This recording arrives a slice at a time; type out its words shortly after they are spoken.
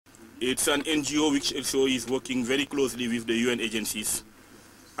It's an NGO which also is working very closely with the UN agencies,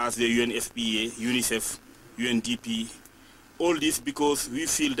 as the UNFPA, UNICEF, UNDP. All this because we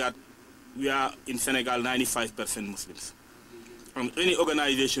feel that we are in Senegal 95% Muslims. And any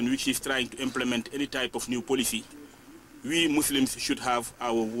organization which is trying to implement any type of new policy, we Muslims should have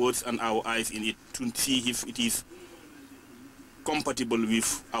our words and our eyes in it to see if it is compatible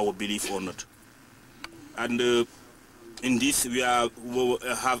with our belief or not. And in this we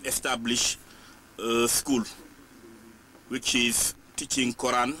have established a school which is teaching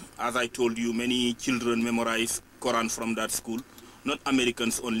Quran. As I told you, many children memorize Quran from that school. Not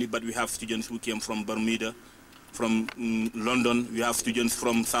Americans only, but we have students who came from Bermuda, from London. We have students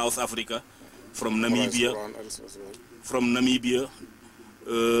from South Africa, from Namibia.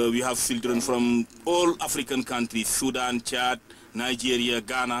 We have children from all African countries, Sudan, Chad, Nigeria,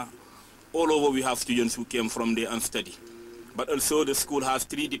 Ghana. All over we have students who came from there and study. But also the school has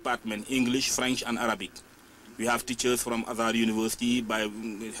 3 departments, English, French and Arabic. We have teachers from Azhar University by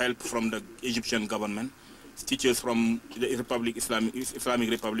help from the Egyptian government, teachers from the Islamic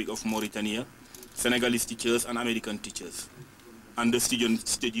Republic of Mauritania, Senegalese teachers and American teachers. And the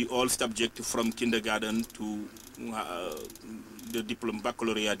students study all subjects from kindergarten to the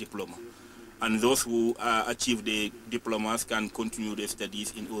baccalaureate diploma. And those who achieve the diplomas can continue their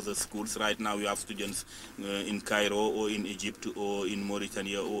studies in other schools. Right now we have students in Cairo or in Egypt or in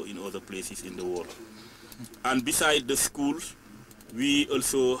Mauritania or in other places in the world. And beside the schools, we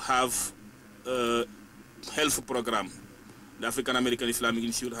also have a health program. The African American Islamic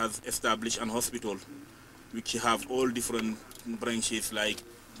Institute has established an hospital which have all different branches like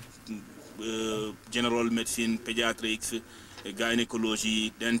general medicine, pediatrics,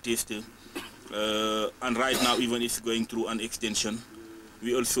 gynecology, dentist, and right now even it's going through an extension.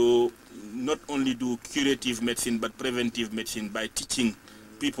 We also not only do curative medicine but preventive medicine by teaching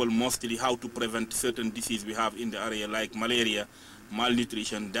people mostly how to prevent certain diseases we have in the area like malaria,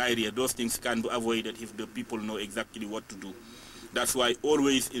 malnutrition, diarrhea. Those things can be avoided if the people know exactly what to do. That's why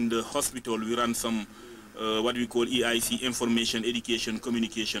always in the hospital we run some what we call EIC, information, education,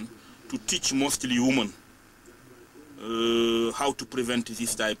 communication, to teach mostly women how to prevent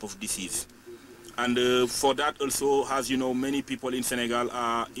this type of disease. And for that also, as you know, many people in Senegal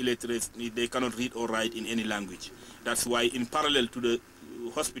are illiterate. They cannot read or write in any language. That's why in parallel to the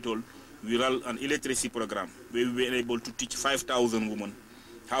hospital, we run an illiteracy program where we were able to teach 5,000 women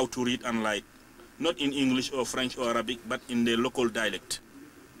how to read and write, not in English or French or Arabic, but in their local dialect,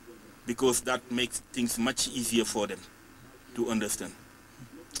 because that makes things much easier for them to understand.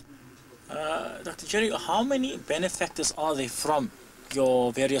 Dr. Jerry, how many benefactors are there from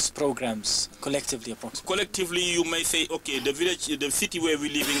your various programs collectively, approximately? Collectively, you may say, okay, the city where we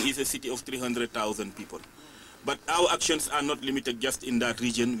live in is a city of 300,000 people. But our actions are not limited just in that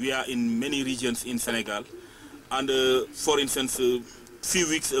region. We are in many regions in Senegal. And for instance, a few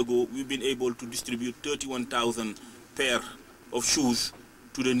weeks ago, we've been able to distribute 31,000 pair of shoes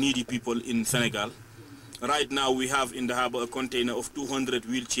to the needy people in Senegal. Right now, we have in the harbor a container of 200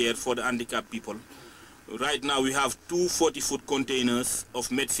 wheelchairs for the handicapped people. Right now, we have 2 40-foot containers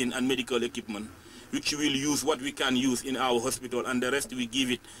of medicine and medical equipment, which we will use what we can use in our hospital, and the rest we give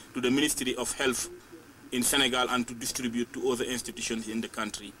it to the Ministry of Health in Senegal and to distribute to other institutions in the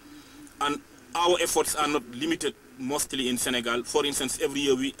country. And our efforts are not limited mostly in Senegal. For instance, every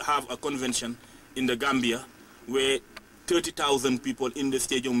year we have a convention in the Gambia where 30,000 people in the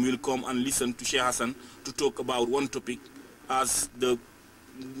stadium will come and listen to Shaykh Hassan to talk about one topic, as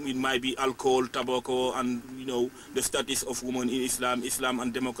it might be alcohol, tobacco, and the status of women in Islam, Islam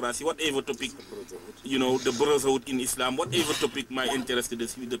and democracy, whatever topic, the brotherhood in Islam, whatever topic might interest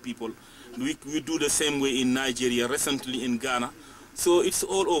the people. We do the same way in Nigeria, recently in Ghana. So it's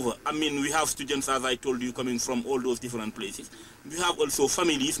all over. I mean, we have students, as I told you, coming from all those different places. We have also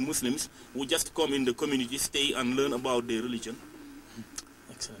families, Muslims, who just come in the community, stay and learn about their religion.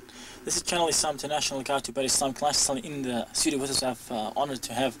 Excellent. This is Channel Islam International, Guide to Better Islam Class. In the studio with us, I have honored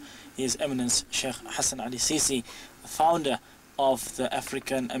to have His Eminence Sheikh Hassan Ali Cisse, founder of the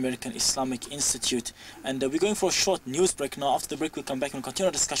African American Islamic Institute. And we're going for a short news break now. After the break, we'll come back and continue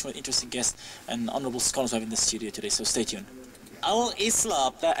our discussion with interesting guests and honorable scholars we have in the studio today. So stay tuned. Al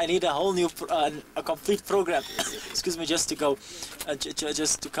Islam. I need a whole new, a complete program. Excuse me, just to go,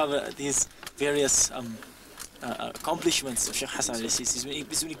 just to cover these various accomplishments of Sheikh Hassan Ali Cisse.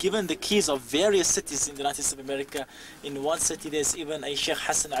 He's been given the keys of various cities in the United States of America. In one city, there's even a Sheikh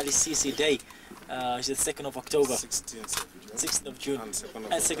Hassan Ali Cisse Day. It's the 2nd of October. 16th of June. And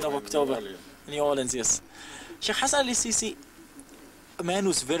 2nd of October. In New Orleans, yes. Sheikh Hassan Ali Cisse, a man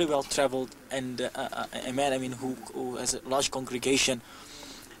who's very well traveled, and a man, I mean, who has a large congregation.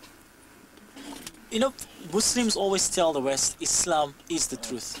 You know, Muslims always tell the West Islam is the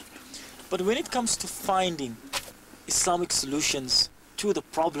truth. But when it comes to finding Islamic solutions to the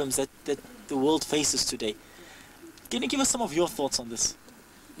problems that the world faces today, can you give us some of your thoughts on this?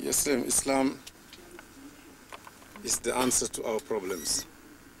 Yes, Islam is the answer to our problems.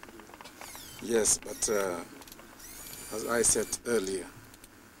 Yes, but as I said earlier,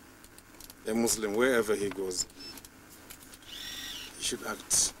 a Muslim, wherever he goes, he should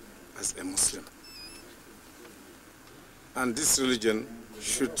act as a Muslim. And this religion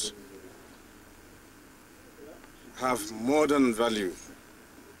should have modern value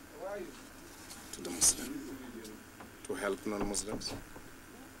to the Muslim, to help non-Muslims.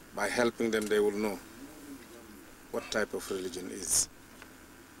 By helping them, they will know what type of religion is.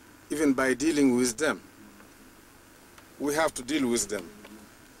 Even by dealing with them, we have to deal with them.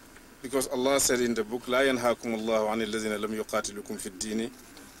 Because Allah said in the book, لا ينهاكم الله عن الذين لم يقاتلوكم في الدين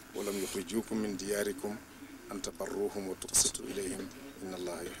ولم يخرجوكم من دياركم أن تبروهم وتقسطوا إليهم إن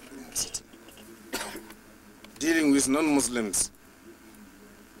الله يحب المقسطين. Dealing with non-Muslims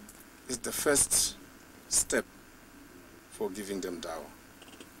is the first step for giving them dawah.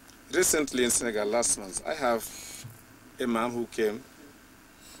 Recently in Senegal, last month, I have a man who came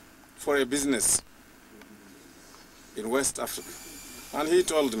for a business in West Africa. And he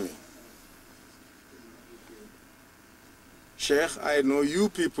told me, Sheikh, I know you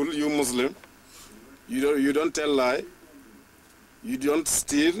people, you Muslim, you don't tell lie, you don't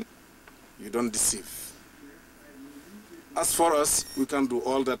steal, you don't deceive. As for us, we can do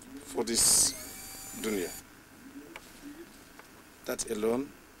all that for this dunya. That alone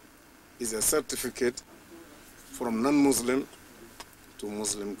is a certificate from non-Muslim to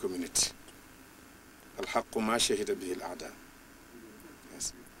Muslim community. Al-haqqu ma shahida bihi al-a'da.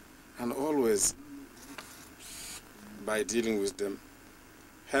 Yes. And always, by dealing with them,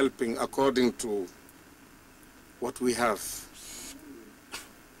 helping according to what we have,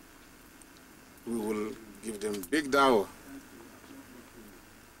 we will give them big dawah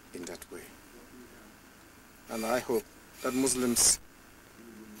in that way. And I hope that Muslims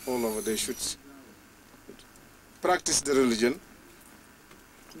all over, they should practice the religion,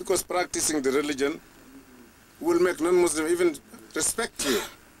 because practicing the religion will make non-Muslim even respect you.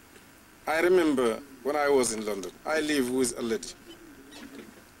 I remember when I was in London, I live with a lady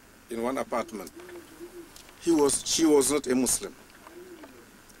in one apartment. She was not a Muslim,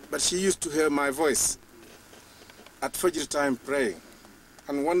 but she used to hear my voice at Fajr time praying.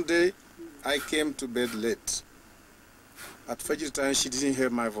 And one day I came to bed late. At Fajr time, she didn't hear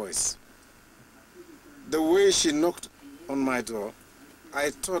my voice. The way she knocked on my door,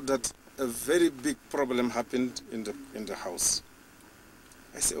 I thought that a very big problem happened in the house.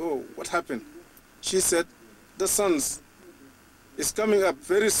 I said, oh, what happened? She said, the sun is coming up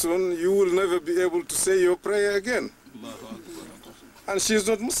very soon. You will never be able to say your prayer again. And she is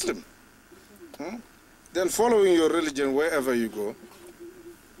not Muslim. Then following your religion wherever you go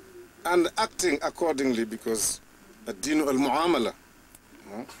and acting accordingly, because ad-dinu al-mu'amala,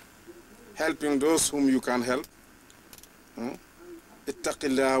 helping those whom you can help.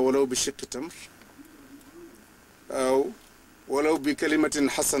 ittaqillaha walau bi shiqqi tamr aw walau bi kalimatin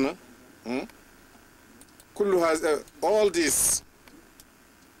hasana. All this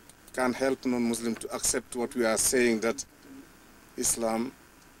can help non-Muslim to accept what we are saying, that Islam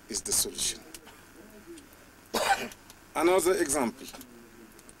is the solution. Another example.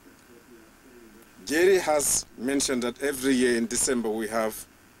 Jerry has mentioned that every year in December we have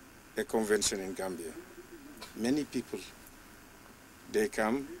a convention in Gambia. Many people, they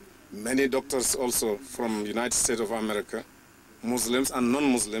come, many doctors also from United States of America, Muslims and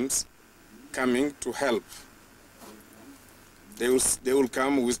non-Muslims, coming to help. They will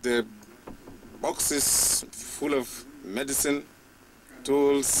come with their boxes full of medicine,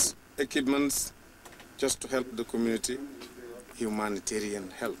 tools, equipments, just to help the community, humanitarian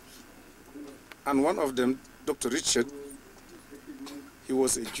help. And one of them, Dr. Richard, he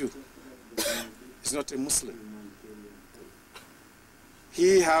was a Jew. He's not a Muslim.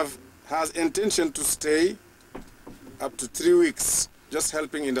 He has intention to stay up to 3 weeks, just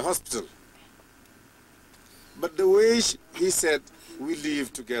helping in the hospital. But the way he said, we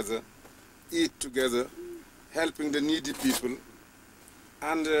live together, eat together, helping the needy people,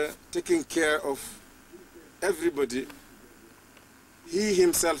 and taking care of everybody, he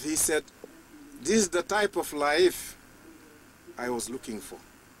himself, he said, this is the type of life I was looking for.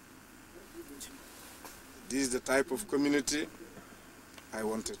 This is the type of community I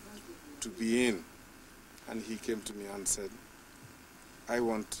wanted to be in. And he came to me and said, I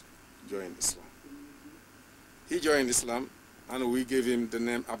want to join Islam. He joined Islam, and we gave him the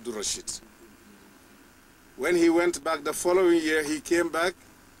name Abdul Rashid. When he went back the following year, he came back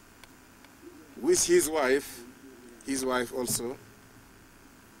with his wife. His wife also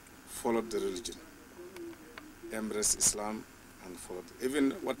followed the religion, embraced Islam and followed.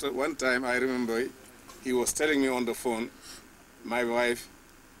 Even one time I remember he was telling me on the phone, my wife,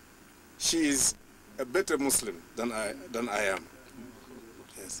 she is a better Muslim than I am.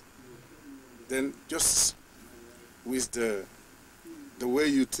 Yes. Then just with the way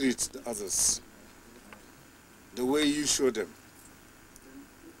you treat the others, the way you show them,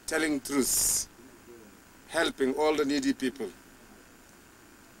 telling truth, helping all the needy people,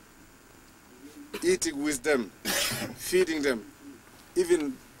 eating with them, feeding them,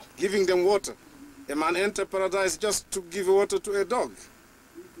 even giving them water. A man enter paradise just to give water to a dog.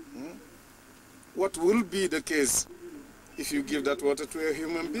 What will be the case if you give that water to a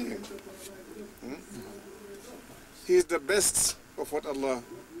human being? He is the best of what Allah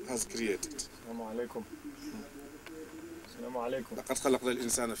has created. لقد خلقنا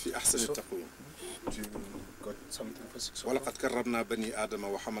الإنسان في أحسن تقويم. ولقد كرمنا بني آدم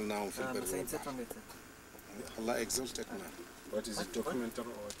وحملناهم في البر والبحر. Allah exalted man. What is it, documentary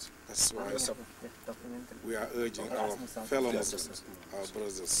or what? That's why we are urging our fellow Muslims, our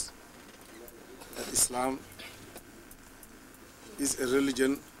brothers, that Islam is a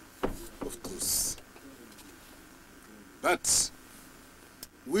religion of truth. But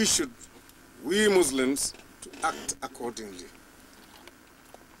we Muslims, to act accordingly,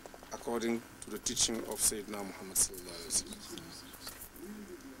 according to the teaching of Sayyidina Muhammad sallallahu alaihi wasallam,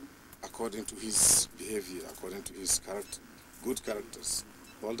 according to his behavior, according to his character, good characters.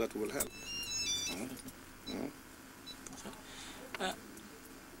 All that will help.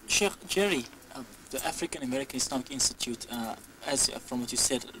 Sheikh Jerry, the African American Islamic Institute, as from what you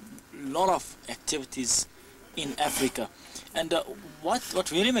said, a lot of activities in Africa. And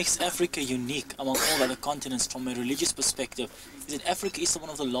what really makes Africa unique among all other continents from a religious perspective is that Africa is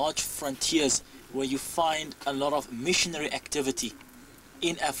one of the large frontiers where you find a lot of missionary activity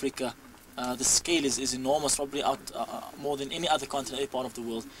in Africa. The scale is enormous, probably out more than any other continent, any part of the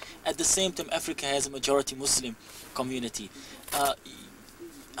world. At the same time, Africa has a majority Muslim community.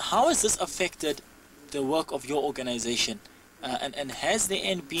 How has this affected the work of your organization? And has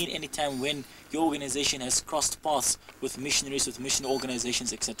there been any time when your organization has crossed paths with missionaries, with mission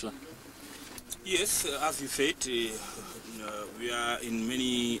organizations, etc.? Yes, as you said, we are in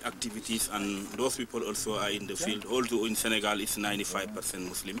many activities, and those people also are in the field. Although in Senegal it's 95%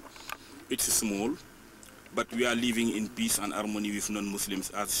 Muslim, it's small, but we are living in peace and harmony with non-Muslims,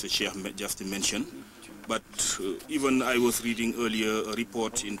 as the Shaykh just mentioned. But even I was reading earlier a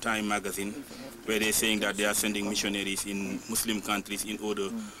report in Time magazine where they're saying that they are sending missionaries in Muslim countries in order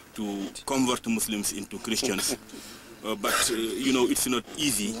to convert Muslims into Christians. But you know, it's not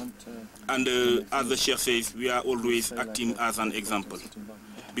easy. And as the Shaykh says, we are always acting as an example.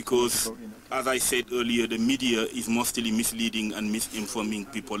 Because, as I said earlier, the media is mostly misleading and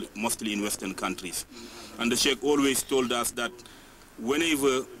misinforming people, mostly in Western countries. And the Shaykh always told us that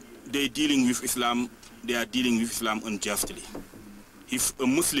whenever they're dealing with Islam, they are dealing with Islam unjustly. If a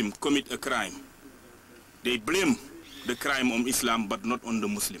Muslim commit a crime, they blame the crime on Islam but not on the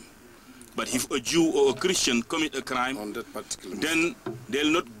Muslim. But if a Jew or a Christian commit a crime, then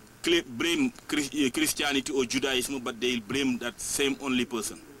they'll not blame Christianity or Judaism, but they'll blame that same only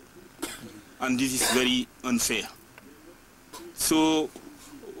person. And this is very unfair. So,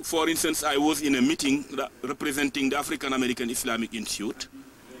 for instance, I was in a meeting representing the African American Islamic Institute,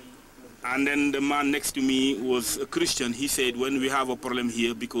 and then the man next to me was a Christian. He said, when we have a problem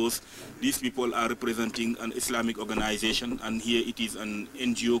here, because these people are representing an Islamic organization, and here it is an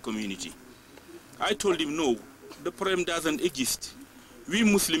NGO community. I told him, no, the problem doesn't exist. We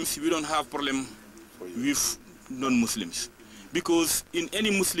Muslims, we don't have problem with non-Muslims. Because in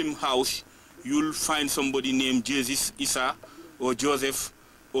any Muslim house, you'll find somebody named Jesus, Isa, or Joseph,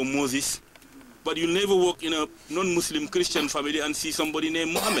 or Moses. But you'll never walk in a non-Muslim Christian family and see somebody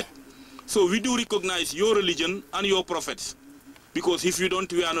named Muhammad. So we do recognize your religion and your prophets. Because if you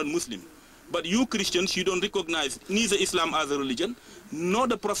don't, we are not Muslim. But you Christians, you don't recognize neither Islam as a religion, nor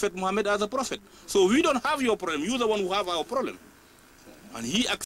the Prophet Muhammad as a prophet. So we don't have your problem. You're the one who have our problem. And he